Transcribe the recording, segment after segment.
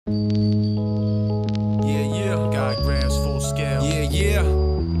kilograms, full scale. Yeah, yeah.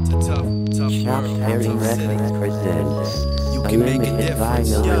 It's a tough world. You can make a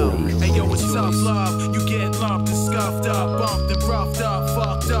difference. Yo, hey yo, it's tough love. You get lumped and scuffed up, bumped and roughed up,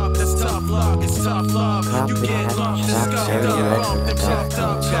 fucked up. That's tough love. It's tough love. You get lumped and scuffed up, bumped and roughed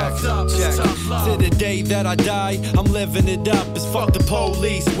up, fucked up. It's tough love. To the day that I die, I'm living it up. It's fuck the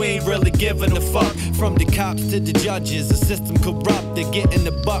police. We ain't really giving a fuck. From the cops to the judges, the system corrupt. They're getting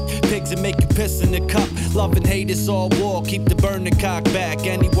the buck. Pigs are making piss in the cup. Love and hate is all war. Keep the burning cock back.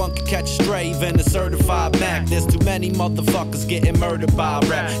 Anyone can catch a stray, even a certified Mac. There's too many motherfuckers getting murdered by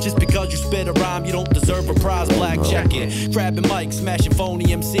rap. Just because you spit a rhyme, you don't deserve a prize. Black check it. Grabbing mics, smashing phony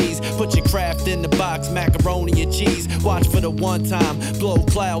MCs. Put your craft in the box, macaroni and cheese. Watch for the one time. Blow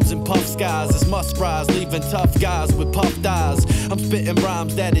clouds and puff skies. It's must rise, leaving tough guys with puffed eyes. I'm spitting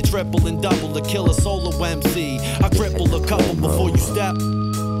rhymes that it triple and double to kill a solo MC. I cripple a couple before you step.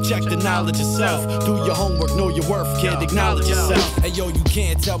 Check the knowledge yourself. Do your homework, know your worth, kid. Acknowledge yourself. Hey yo, you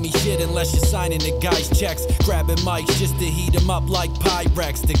can't tell me shit unless you're signing the guy's checks. Grabbing mics just to heat them up like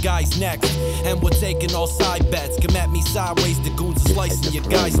Pyrex. The guy's next, and we're taking all side bets. Come at me sideways, the goons are slicing your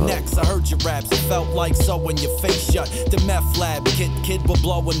guy's necks. I heard your raps, it felt like sewing your face shut. The meth lab, kid, we're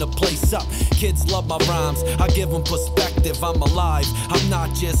blowing the place up. Kids love my rhymes, I give them perspective. I'm alive, I'm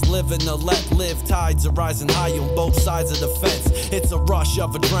not just living to let live. Tides are rising high on both sides of the fence. It's a rush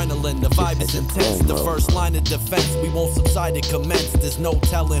of adrenaline, the vibe is intense. The first line of defense, we won't subside and commence. There's no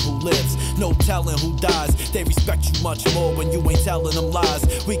telling who lives, no telling who dies. They respect you much more when you ain't telling them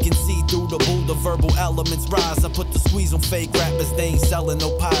lies. We can see through the bull, the verbal elements rise. I put the squeeze on fake rappers, they ain't selling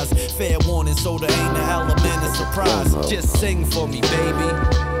no pies. Fair warning, so there ain't an element of surprise. Just sing for me, baby.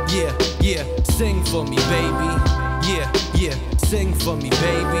 Yeah, yeah, sing for me, baby. Yeah, yeah, sing for me,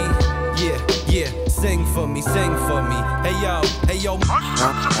 baby. Yeah, yeah, sing for me, sing for me. Hey yo,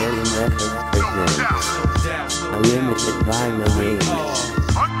 Unlimited by the way.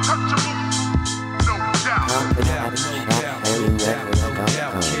 Untouchable, no doubt.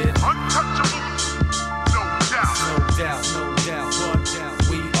 no doubt,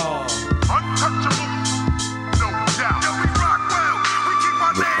 we are Untouchable, no doubt. Yeah, we rock well. We keep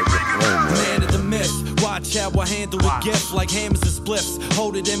our name ringing out. Man of the myth, watch how I handle a gift like hammers and spliffs.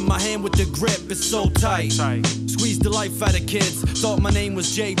 Hold it in my hand with the grip, it's so tight. Squeeze the life out of kids. Thought my name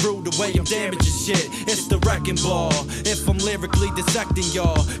was J. Brew, the way I'm damaging shit. It's the wrecking ball. If I'm lyrically dissecting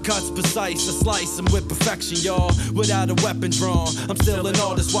y'all, cuts precise, I slice them with perfection, y'all. Without a weapon drawn, I'm still an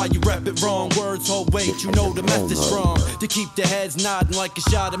artist while you rep it wrong. Words hold weight, you know the method's strong. To keep the heads nodding like a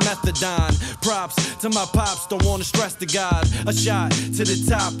shot of methadone. Props to my pops, don't wanna stress the God. A shot to the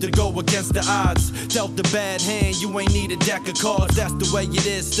top to go against the odds. Dealt the bad hand, you ain't need a deck of cards. That's the way it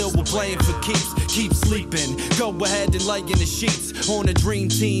is, still we're playing for keeps. Keep sleeping, go ahead and lay in the sheets. On a dream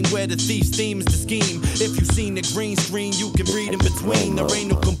team where the thief's theme is the scheme. If you seen the green screen, you can read in between. There ain't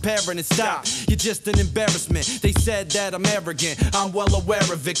no comparing and stop, you're just an embarrassment. They said that I'm arrogant, I'm well aware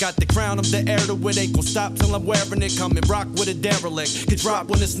of it. Got the crown, I'm the heir to it. Ain't gon' stop till I'm wearing it. Come and rock with a derelict, can drop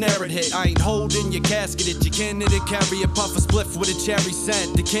when the snare it hit. I ain't holding your casket, it you can it carry a puff of spliff with a cherry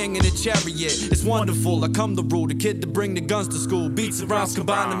scent. The king in the chariot, it's wonderful. I come to rule, the kid to bring the guns to school. Beats and rhymes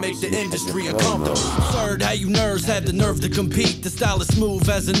combined to make the industry uncomfortable. Third, how you nerds have the nerve to compete. The style is smooth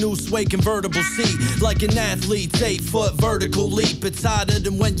as a new sway convertible seat. Like an athlete's 8-foot vertical leap. It's harder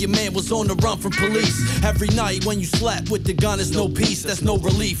than when your man was on the run from police. Every night when you slept with the gun, is no peace. That's no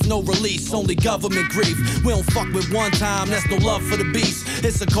relief, no release, only government grief. We don't fuck with one time, that's no love for the beast.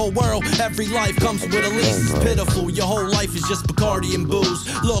 It's a cold world, every life comes with a lease. It's pitiful, your whole life is just Bacardi and booze.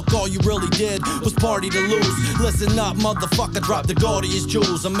 Look, all you really did was party to lose. Listen up, motherfucker, drop the gaudiest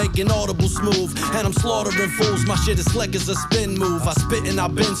jewels. I'm making audible smooth, and I'm slaughtering fools. My shit is slick as a spin move. I spit and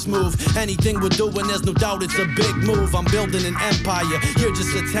I've been smooth. Anything we're doing, there's no doubt it's a big move. I'm building an empire, you're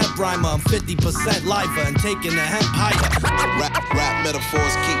just a temp rhymer. I'm 50% lifer and taking the hemp higher. Rap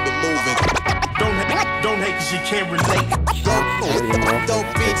metaphors keep it moving. Don't hate cause you can't relate. Dope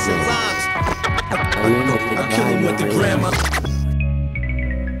beats and rhymes. I kill him with the grammar.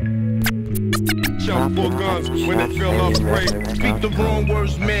 Chump full guns when they feel up spray. Speak the wrong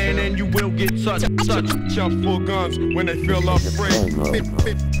words, man, and you will get touched. Chump full guns when they feel up spray.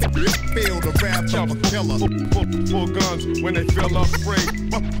 Feel the rap of a killer. Full guns when they feel up spray.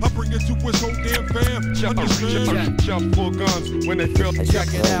 I bring it to his whole damn fam. Chump full guns when they feel.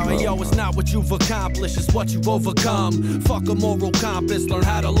 Check it out, hey yo, it's not what you've accomplished, it's what you've overcome. Fuck a moral compass, learn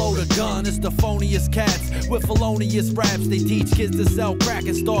how to load a gun. It's the phoniest cats with felonious raps. They teach kids to sell crack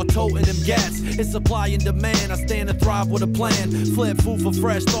and start toting them gats. It's supply supply and demand. I stand and thrive with a plan. Flip food for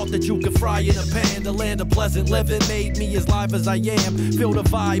fresh, thought that you could fry in a pan. The land of pleasant living made me as live as I am. Feel the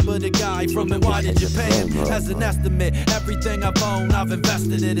vibe of the guy from NY to Japan. As an estimate, everything I've owned, I've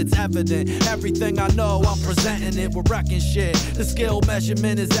invested it, it's evident. Everything I know, I'm presenting it, we're wrecking shit. The skill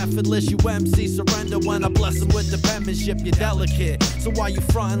measurement is effortless. You MC surrender when I bless them with the penmanship. You're delicate, so why you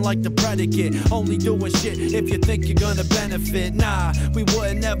frontin' like the predicate? Only doing shit if you think you're gonna benefit. Nah, we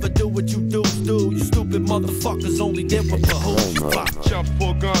wouldn't never do what you do. You stupid motherfuckers only did what the who's you fuck. Chump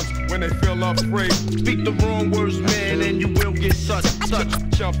full guns when they feel afraid. Speak the wrong words, man, and you will get touched.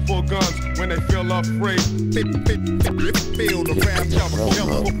 Chump full guns when they feel afraid. Feel the rap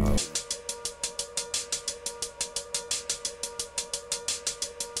killer.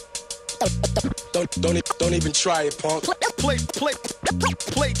 Don't even try it, punk.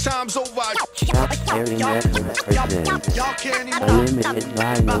 Play time's over. Y'all care anymore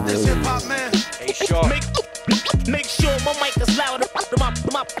About this hip hop, man. Hey, sure. Make sure my mic is loud.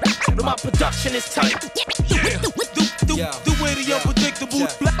 My production is tight. The way the unpredictable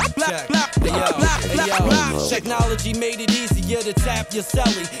black. Technology made it easier to tap your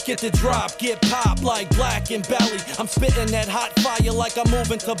celly. Get the drop, get pop like Black and Belly. I'm spitting that hot fire like I'm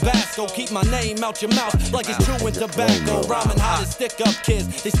moving Tabasco. Keep my name out your mouth like it's chewing tobacco. Rhyming hot as stick up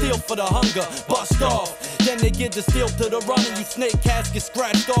kids. They steal for the hunger, bust off. Then they get the steel to the running. You snake cats get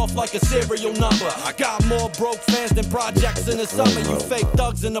scratched off like a serial number. I got more broke fans than projects in the summer. You fake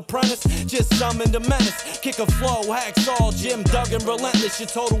thugs and apprentice, just summon the menace. Kick a flow, hacksaw, Jim Duggan, relentless. Your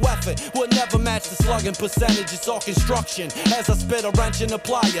total effort would never match the slugging percentage. It's all construction. As I spit a wrench and a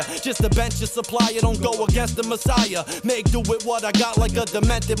plier, just a bench your supplier. Don't go against the Messiah. Make do with what I got like a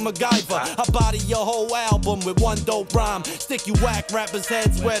demented MacGyver. I body your whole album with one dope rhyme. Stick you whack rappers'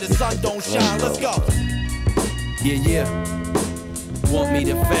 heads where the sun don't shine. Let's go. Yeah. Want me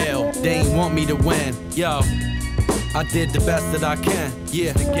to fail, they ain't want me to win. Yo, I did the best that I can.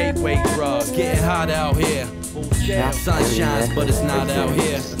 Yeah, the gateway drug, getting hot out here. Sun shines, but it's not out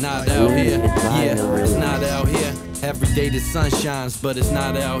here. Not out here. Yeah, it's not out here. Every day the sun shines, but it's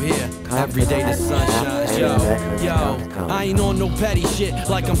not out here. Every day the sun shines, yo. I ain't on no petty shit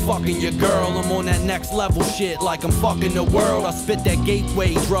like I'm fucking your girl. I'm on that next level shit like I'm fucking the world. I spit that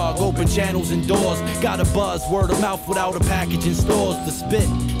gateway drug, open channels and doors. Got a buzz, word of mouth without a package in stores. To spit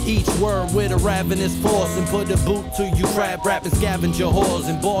each word with a ravenous force and put a boot to you crab rapping scavenger whores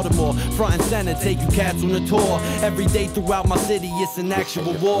in Baltimore. Front and center, take you cats on the tour. Every day throughout my city, it's an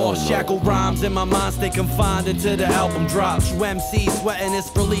actual war. Shackled rhymes in my mind stay confined until the album drops. You MC sweating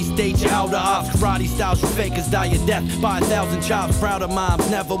this release date, you out of ops. Karate styles, you fakers die your death by 1,000 chops. Proud of moms,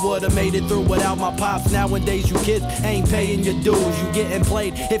 never would've made it through without my pops. Nowadays you kids ain't paying your dues. You getting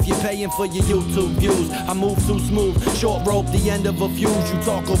played if you're paying for your YouTube views. I move too smooth, short rope the end of a fuse. You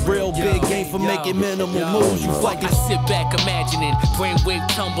talk a real big game for making minimal moves. You fucking sit back imagining, brainwave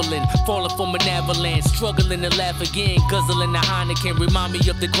tumbling, falling from an avalanche, struggling to laugh again, guzzling the Heineken, remind me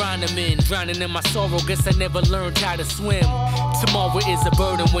of the grind I'm in, drowning in my sorrow, guess I never learned how to swim. Tomorrow is a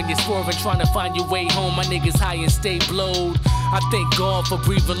burden when you're swerving, trying to find your way home. My niggas high and stay blowed. I thank God for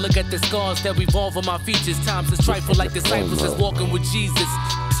breathing, look at the scars that revolve on my features. Times is trifle like disciples that's walking with Jesus.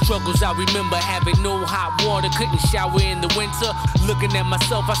 Struggles I remember, having no hot water, couldn't shower in the winter. Looking at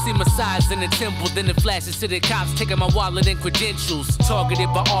myself, I see my size in the temple. Then it flashes to the cops, taking my wallet and credentials. Targeted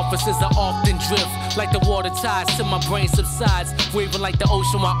by officers, I often drift like the water tides till my brain subsides. Waving like the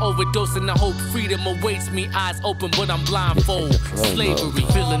ocean while overdosing. I hope freedom awaits me, eyes open but I'm blindfold. Slavery,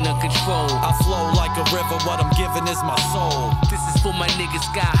 feeling uncontrolled. I flow like a river, what I'm giving is my soul. This is for my niggas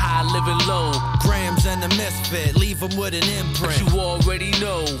sky high, living low. Grams and the misfit, leave them with an imprint. But you already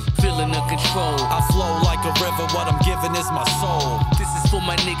know, feeling uncontrolled. I flow like a river, what I'm giving is my soul. This is for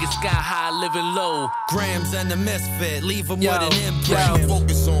my niggas sky high, living low. Grams and the misfit, leave them with an imprint.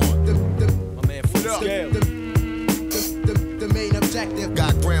 Focus on My man Fullscale. The main objective.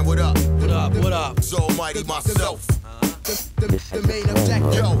 Got Graham, what up? What up? So Almighty myself. The main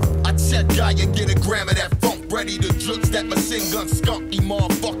objective. Yo, I check guy and get a gram of that funk. Ready to jukes that machine gun skunky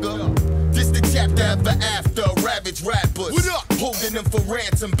motherfucker. This the chapter ever after ravage rappers. What up? Holding them for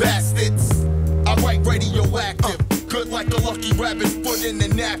ransom bastards. I write radioactive. Good like a lucky rabbit foot in the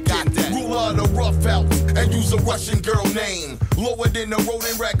napkin. Rule of the rough house and use a Russian girl name. Lower than the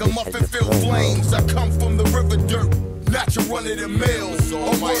rodent ragamuffin filled flames. I come from the river dirt, not your run of the mills. A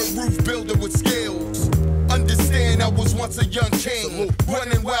word roof builder with skills. Understand I was once a young king,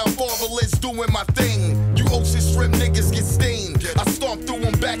 running wild fatherless, doing my thing. You ocean shrimp niggas get stained. I stomp through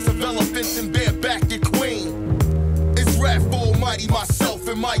them backs of elephants and barebacked queen. It's RAF Almighty myself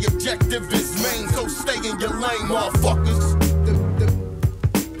and my objective is main. So stay in your lane, motherfuckers.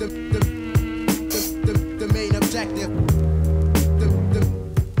 objective.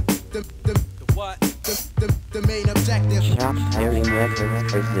 What? The main objective. Chumps Hearing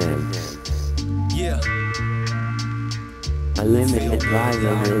Records presents Yeah. a limited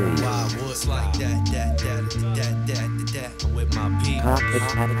vinyl release. What's like that with my people. Copies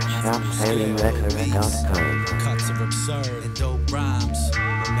at chumpshearingrecords.com. Cuts are absurd and dope rhymes.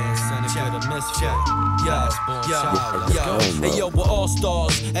 My man Senica Da Misfit. Hey yo, we're all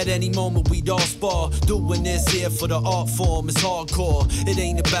stars. At any moment we'd all spar. Doing this here for the art form is hardcore. It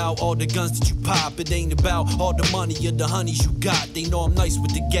ain't about all the guns that you pop. It ain't about all the money or the honeys you got. They know I'm nice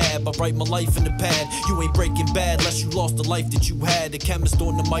with the gab. I write my life in the pad. You ain't breaking bad unless you lost the life that you had. The chemist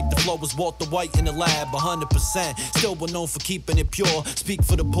on the mic, the flow was Walter White in the lab. 100%. Still we're known for keeping it pure. Speak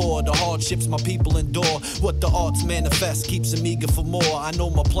for the poor, the hardships my people endure. What the arts manifest keeps them eager for more. I know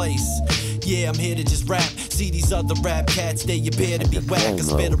my place. Yeah, I'm here to just rap. See these other rap cats, they appear to be whack. I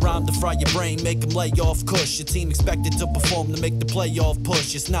spit a rhyme to fry your brain, make them lay off kush. Your team expected to perform to make the playoff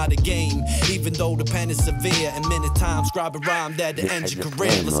push. It's not a game, even though the pen is severe. And many times scribe a rhyme that to end your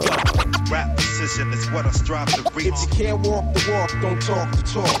career. Let's go. Rap precision is what I strive to reach. If you can't walk the walk, don't talk the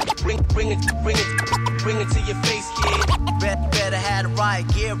talk. Bring it to your face, kid. Better have the riot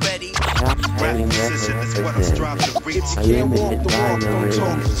gear ready. Chumps Rap Hearing precision Records is what I strive presents to reach. a limited vinyl release.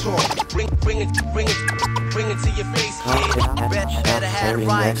 Bring it to your face, Copies kid. at Better have the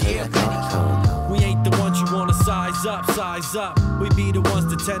riot gear ready. chumpshearingrecords.com. We ain't the ones you wanna size up, size up. We be the ones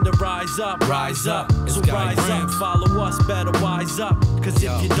that tend to rise up, rise up. So rise up, follow us, better wise up. Cause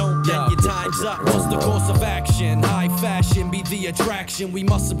if you don't, then your time's up. What's the course of action? High fashion be the attraction. We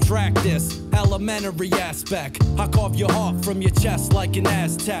must subtract this elementary aspect. I carve your heart from your chest like an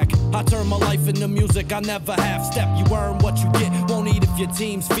Aztec. I turn my life into music, I never half step. You earn what you get, won't eat if your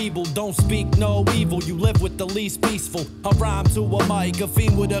team's feeble. Don't speak no evil, you live with the least peaceful. I rhyme to a mic, a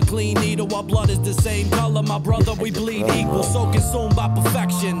fiend with a clean needle. Our blood is the same color, my brother, we bleed equal. So consumed by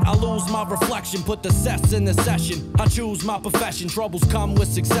perfection, I lose my reflection. Put the cess in the session, I choose my profession. Troubles come with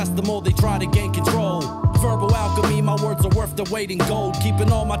success, the more they try to gain control. Verbal alchemy, my words are worth the weight in gold.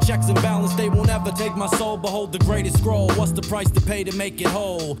 Keeping all my checks in balance, they won't ever take my soul. Behold the greatest scroll, what's the price to pay to make it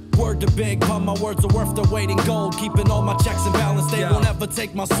whole? Word to big pun, my words are worth the weight in gold. Keeping all my checks in balance, they won't ever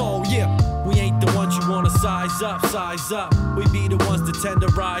take my soul. Yeah, we ain't the ones you wanna size up, size up. We be the ones that tend to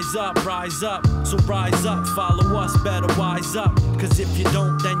rise up, rise up. So rise up, follow us, better wise up. Cause if you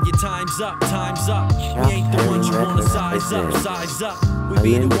don't, then your time's up, time's up. We ain't the ones you wanna size up, size up. We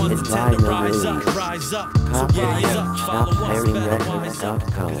be the ones that tend to rise up, rise up. So rise up, follow us, better wise up.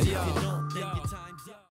 Cause if you don't